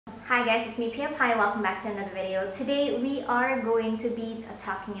Hi guys, it's me Piapie. Welcome back to another video. Today we are going to be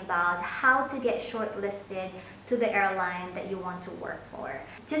talking about how to get shortlisted to the airline that you want to work for.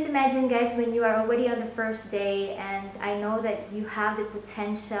 Just imagine guys, when you are already on the first day, and I know that you have the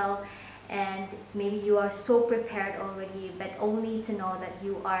potential and maybe you are so prepared already, but only to know that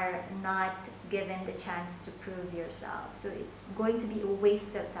you are not given the chance to prove yourself. So it's going to be a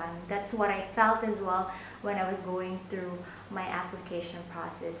waste of time. That's what I felt as well when I was going through my application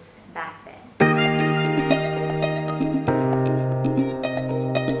process back then.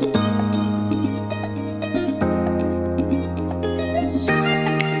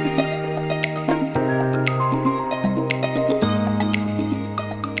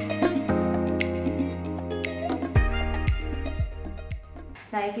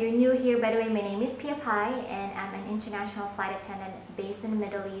 Now, if you're new here, by the way, my name is Piapie and I'm an international flight attendant based in the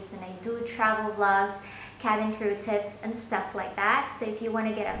Middle East, and I do travel vlogs, cabin crew tips, and stuff like that. So if you want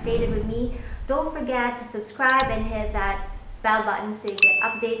to get updated with me, don't forget to subscribe and hit that bell button so you get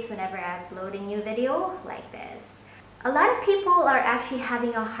updates whenever I upload a new video like this. A lot of people are actually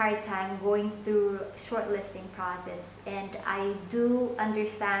having a hard time going through shortlisting process, and I do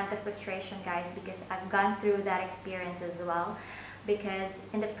understand the frustration, guys, because I've gone through that experience as well. Because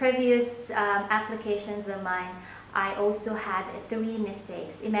in the previous applications of mine, I also had 3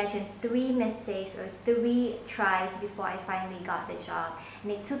 mistakes. Imagine 3 mistakes or 3 tries before I finally got the job.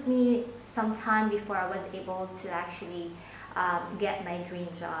 And it took me some time before I was able to actually get my dream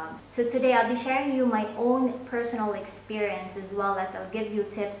job. So today I'll be sharing you my own personal experience, as well as I'll give you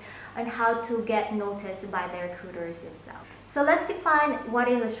tips on how to get noticed by the recruiters itself. So let's define what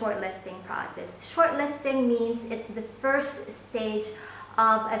is a shortlisting process. Shortlisting means it's the first stage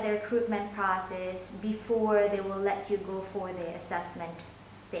of the recruitment process before they will let you go for the assessment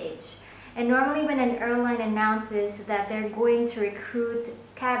stage. And normally when an airline announces that they're going to recruit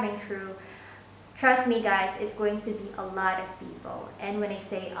cabin crew, trust me guys, it's going to be a lot of people. And when I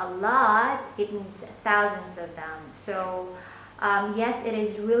say a lot, it means thousands of them. So yes, it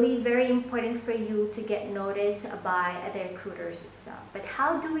is really very important for you to get noticed by the recruiters itself. But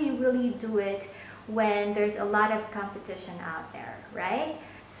how do we really do it when there's a lot of competition out there, right?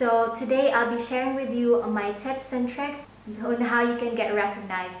 So today I'll be sharing with you my tips and tricks on how you can get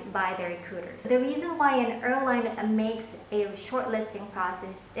recognized by the recruiters. The reason why an airline makes a shortlisting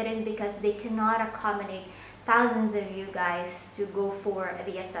process, it is because they cannot accommodate thousands of you guys to go for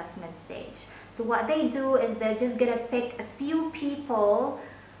the assessment stage. So what they do is they're just gonna pick a few people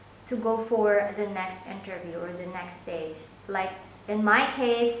to go for the next interview or the next stage. Like in my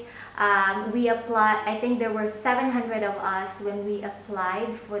case, we applied, I think there were 700 of us when we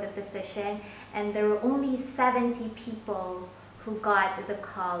applied for the position, and there were only 70 people who got the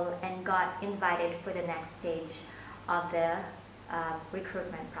call and got invited for the next stage of the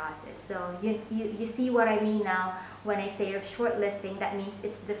recruitment process. So you see what I mean now when I say shortlisting. That means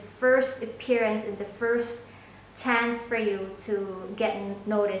it's the first appearance and the first chance for you to get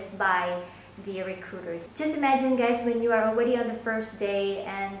noticed by the recruiters. Just imagine guys, when you are already on the first day,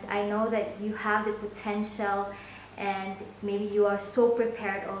 and I know that you have the potential and maybe you are so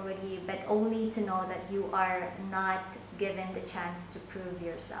prepared already, but only to know that you are not given the chance to prove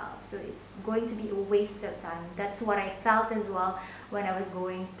yourself. So it's going to be a waste of time. That's what I felt as well when I was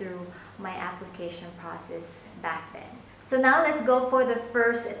going through my application process back then. So now let's go for the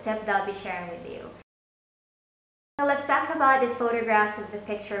first tip that I'll be sharing with you. So let's talk about the photographs of the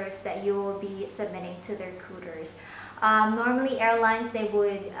pictures that you will be submitting to the recruiters. Normally airlines, they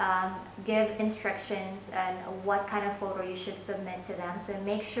would give instructions on what kind of photo you should submit to them. So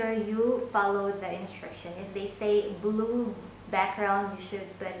make sure you follow the instruction. If they say blue background, you should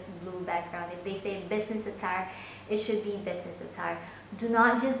put blue background. If they say business attire, it should be business attire. Do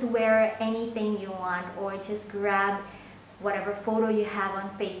not just wear anything you want or just grab whatever photo you have on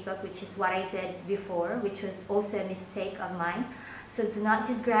Facebook, which is what I did before, which was also a mistake of mine. So do not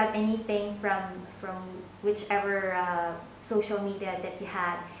just grab anything from whichever social media that you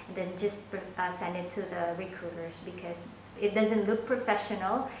had and then just send it to the recruiters, because it doesn't look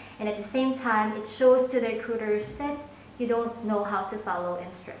professional, and at the same time it shows to the recruiters that you don't know how to follow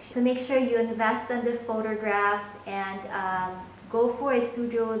instructions. So make sure you invest on the photographs and go for a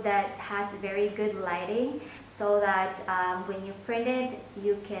studio that has very good lighting, so that when you print it,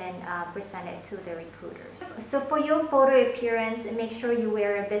 you can present it to the recruiters. So for your photo appearance, make sure you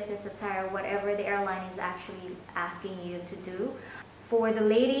wear a business attire, whatever the airline is actually asking you to do. For the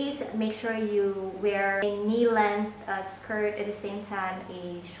ladies, make sure you wear a knee-length skirt, at the same time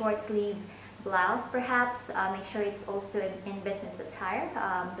a short sleeve blouse perhaps. Make sure it's also in business attire,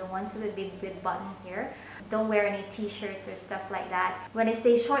 the ones with big button here. Don't wear any t-shirts or stuff like that. When I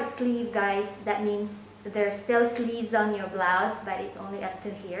say short sleeve, guys, that means there's still sleeves on your blouse, but it's only up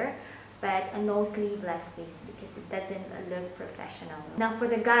to here. But a no sleeveless piece because it doesn't look professional. Now for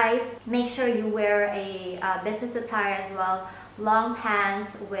the guys, make sure you wear a business attire as well. Long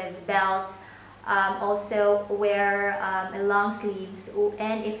pants with belt. Also wear a long sleeves,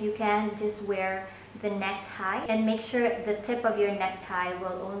 and if you can, just wear the necktie, and make sure the tip of your necktie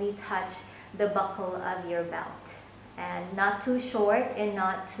will only touch the buckle of your belt, and not too short and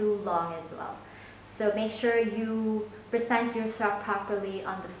not too long as well. So make sure you present yourself properly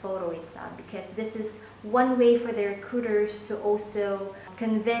on the photo itself, because this is one way for the recruiters to also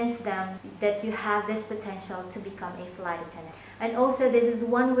convince them that you have this potential to become a flight attendant. And also this is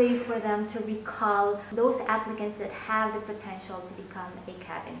one way for them to recall those applicants that have the potential to become a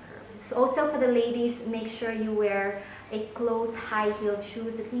cabin crew. So also for the ladies, make sure you wear a closed high-heeled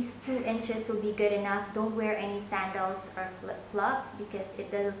shoes. At least 2 inches will be good enough. Don't wear any sandals or flip-flops because it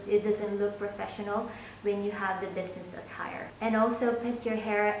doesn't look professional when you have the business attire. And also put your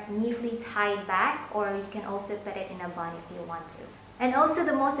hair neatly tied back, or you can also put it in a bun if you want to. And also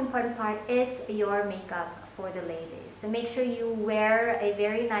the most important part is your makeup for the ladies. So make sure you wear a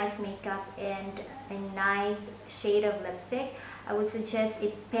very nice makeup and a nice shade of lipstick. I would suggest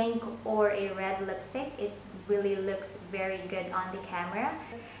a pink or a red lipstick. It really looks very good on the camera.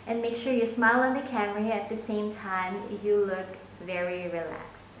 And make sure you smile on the camera at the same time you look very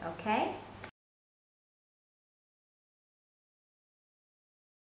relaxed, okay?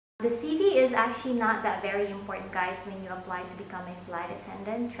 The CV is actually not that very important, guys, when you apply to become a flight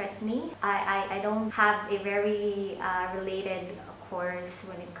attendant. Trust me, I don't have a very related course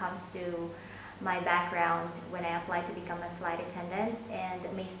when it comes to my background when I applied to become a flight attendant, and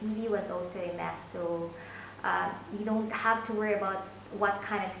my CV was also a mess, so you don't have to worry about what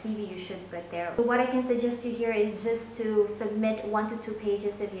kind of CV you should put there. So what I can suggest you here is just to submit 1 to 2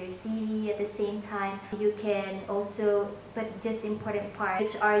 pages of your CV. At the same time, you can also put just important parts,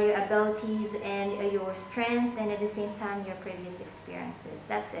 which are your abilities and your strength, and at the same time your previous experiences.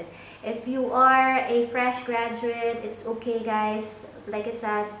 That's it. If you are a fresh graduate, it's okay, guys. Like I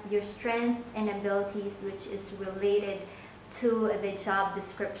said, your strength and abilities, which is related to the job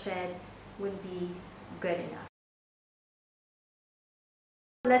description, would be good enough.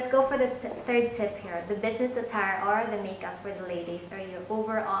 Let's go for the third tip here, the business attire or the makeup for the ladies, or your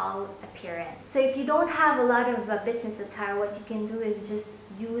overall appearance. So if you don't have a lot of business attire, what you can do is just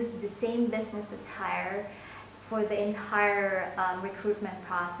use the same business attire for the entire recruitment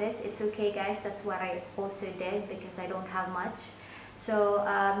process. It's okay, guys, that's what I also did because I don't have much. So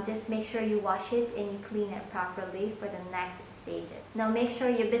just make sure you wash it and you clean it properly for the next stages. Now make sure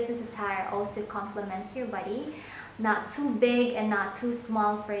your business attire also complements your body. Not too big and not too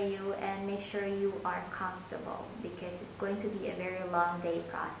small for you, and make sure you are comfortable because it's going to be a very long day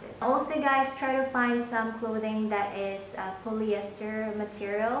process. Also, guys, try to find some clothing that is polyester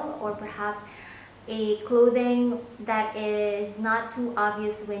material, or perhaps a clothing that is not too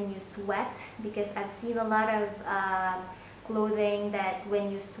obvious when you sweat, because I've seen a lot of clothing that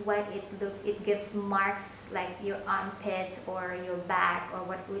when you sweat it gives marks like your armpit or your back or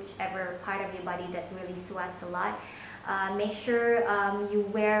whichever part of your body that really sweats a lot. Make sure you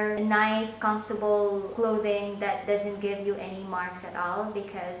wear nice comfortable clothing that doesn't give you any marks at all,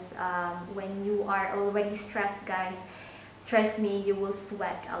 because when you are already stressed, guys, trust me, you will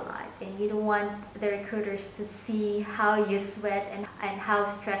sweat a lot, and you don't want the recruiters to see how you sweat and how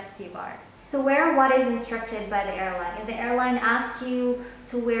stressed you are. So wear what is instructed by the airline. If the airline asks you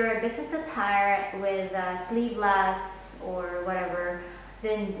to wear a business attire with sleeveless or whatever,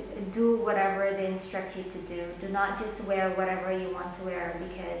 then do whatever they instruct you to do. Do not just wear whatever you want to wear,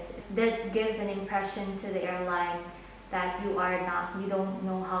 because that gives an impression to the airline that you don't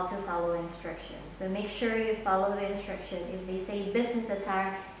know how to follow instructions. So make sure you follow the instruction. If they say business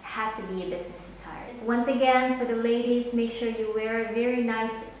attire, it has to be a business attire. Once again, for the ladies, make sure you wear a very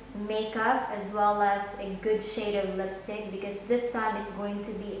nice makeup as well as a good shade of lipstick, because this time it's going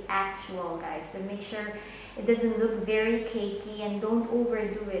to be actual, guys. So make sure it doesn't look very cakey, and don't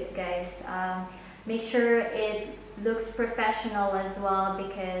overdo it, guys. Make sure it looks professional as well,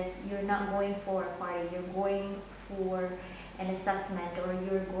 because you're not going for a party, you're going for an assessment or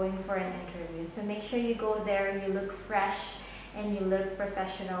you're going for an interview. So make sure you go there, you look fresh and you look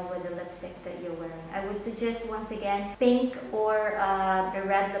professional with the lipstick that you're wearing. I would suggest, once again, pink or the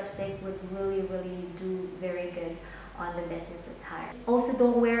red lipstick would really do very good on the business attire. Also,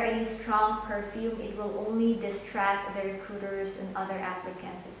 don't wear any strong perfume. It will only distract the recruiters and other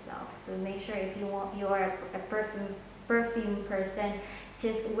applicants itself. So make sure if you are a perfume person,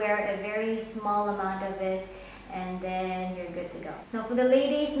 just wear a very small amount of it and then you're good to go. Now for the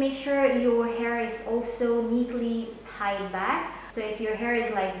ladies, make sure your hair is also neatly tied back. So if your hair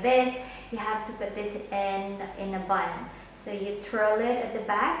is like this, you have to put this in a bun. So you twirl it at the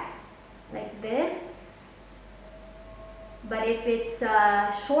back like this. But if it's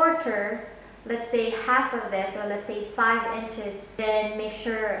shorter, let's say half of this, or let's say 5 inches, then make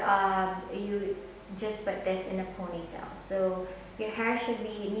sure you just put this in a ponytail. So your hair should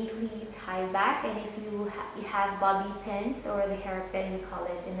be neatly tied back, and if you have bobby pins, or the hairpin we call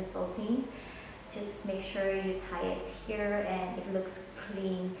it in the Philippines, just make sure you tie it here and it looks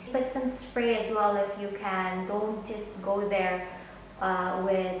clean. Put some spray as well if you can. Don't just go there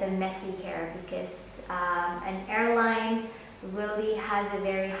with the messy hair, because an airline really has a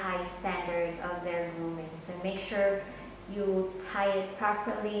very high standard of their grooming. So make sure you tie it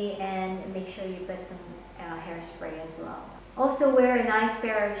properly and make sure you put some hairspray as well. Also wear a nice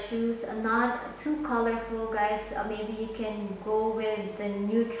pair of shoes, not too colorful, guys. Maybe you can go with the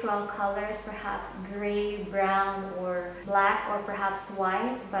neutral colors, perhaps gray, brown, or black, or perhaps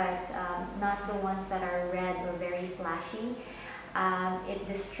white, but not the ones that are red or very flashy. It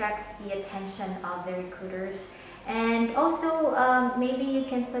distracts the attention of the recruiters. And also maybe you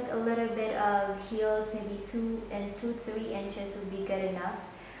can put a little bit of heels, maybe 2-3 inches would be good enough.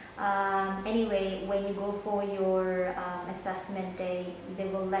 Anyway, when you go for your assessment day, they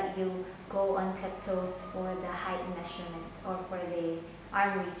will let you go on tiptoes for the height measurement, or for the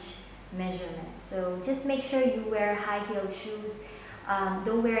arm reach measurement. So just make sure you wear high heel shoes.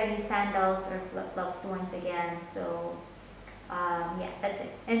 Don't wear any sandals or flip-flops once again. So yeah, that's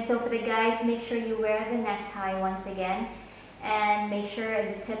it. And so for the guys, make sure you wear the necktie once again, and make sure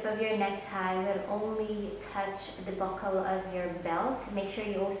the tip of your necktie will only touch the buckle of your belt. Make sure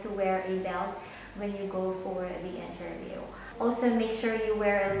you also wear a belt when you go for the interview. Also make sure you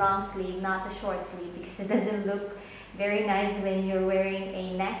wear a long sleeve, not the short sleeve, because it doesn't look very nice when you're wearing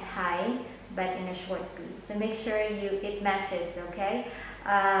a necktie but in a short sleeve. So make sure it matches, okay?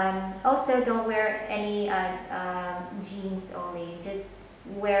 Also don't wear any jeans only. Just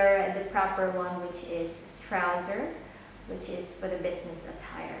wear the proper one, which is trouser, which is for the business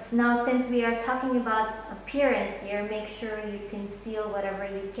attire. So now, since we are talking about appearance here, make sure you conceal whatever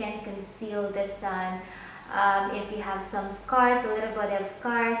you can conceal this time. If you have some scars, a little bit of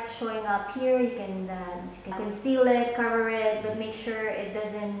scars showing up here, you can conceal it, cover it, but make sure it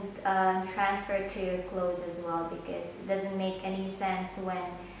doesn't transfer to your clothes as well, because it doesn't make any sense when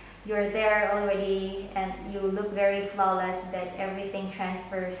you're there already and you look very flawless, but everything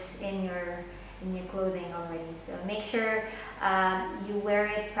transfers in your clothing already. So make sure you wear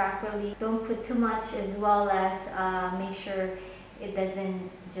it properly. Don't put too much, as well as make sure it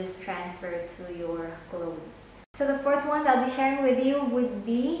doesn't just transfer to your clothes. So the fourth one that I'll be sharing with you would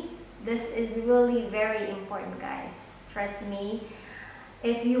be, this is really very important, guys. Trust me.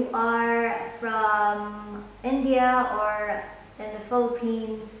 If you are from India or in the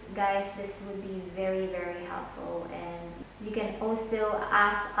Philippines, guys, this would be very, very helpful. And you can also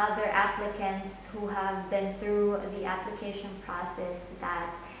ask other applicants who have been through the application process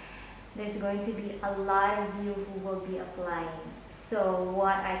that there's going to be a lot of you who will be applying. So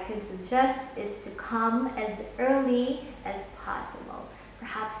what I could suggest is to come as early as possible.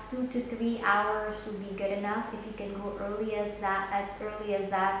 Perhaps 2 to 3 hours would be good enough. If you can go early as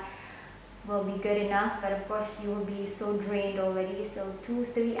that will be good enough. But of course you will be so drained already. So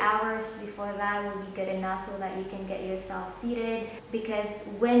 2-3 hours before that will be good enough, so that you can get yourself seated. Because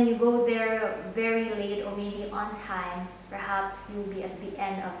when you go there very late, or maybe on time, perhaps you'll be at the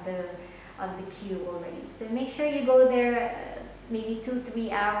end of the queue already. So make sure you go there maybe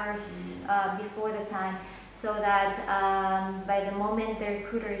 2-3 hours before the time, so that by the moment the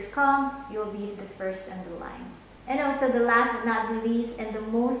recruiters come, you'll be the first in the line. And also the last but not the least, and the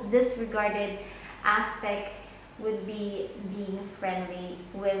most disregarded aspect, would be being friendly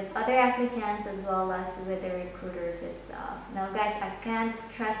with other applicants as well as with the recruiters itself. Now guys, I can't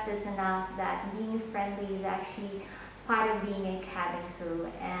stress this enough, that being friendly is actually part of being a cabin crew.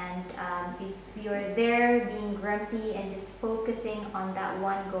 And if you're there being grumpy and just focusing on that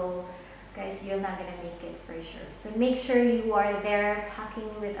one goal, guys, you're not gonna make it for sure. So make sure you are there talking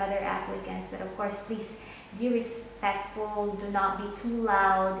with other applicants, but of course please be respectful, do not be too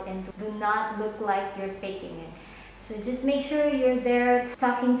loud, and do not look like you're faking it. So just make sure you're there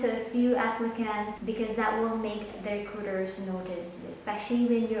talking to a few applicants, because that will make the recruiters notice. Especially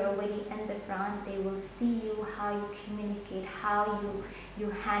when you're already in the front, they will see you, how you communicate, how you you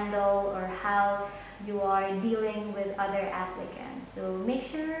handle or how you are dealing with other applicants. So make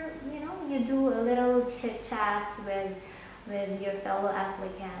sure you do a little chit chats with your fellow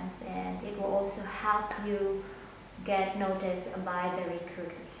applicants, and it will also help you get noticed by the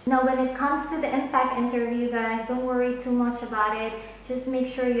recruiters. Now when it comes to the impact interview, guys, don't worry too much about it. Just make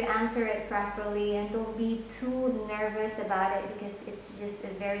sure you answer it properly and don't be too nervous about it, because it's just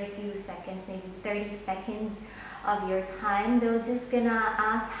a very few seconds, maybe 30 seconds of your time. They're just gonna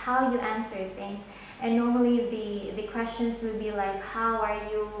ask how you answer things, and normally the questions would be like, how are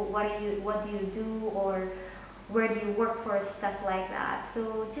you, what do you do, or where do you work for, stuff like that.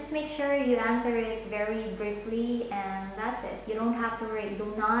 So just make sure you answer it very briefly, and that's it. You don't have to worry.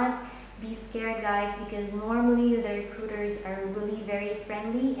 Do not be scared, guys, because normally the recruiters are really very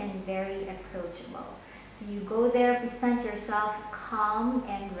friendly and very approachable. So you go there, present yourself calm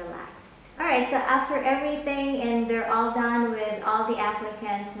and relaxed. Alright, so after everything and they're all done with all the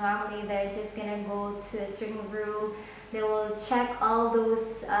applicants, normally they're just gonna go to a certain room. They will check all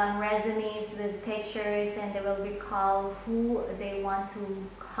those resumes with pictures, and they will recall who they want to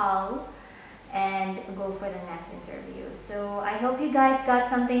call and go for the next interview. So I hope you guys got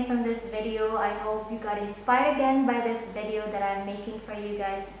something from this video. I hope you got inspired again by this video that I'm making for you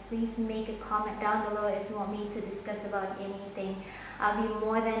guys. Please make a comment down below if you want me to discuss about anything. I'll be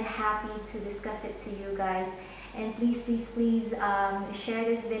more than happy to discuss it to you guys. And please share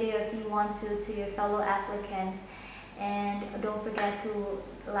this video if you want to your fellow applicants. And don't forget to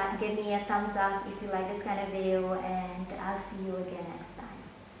give me a thumbs up if you like this kind of video, and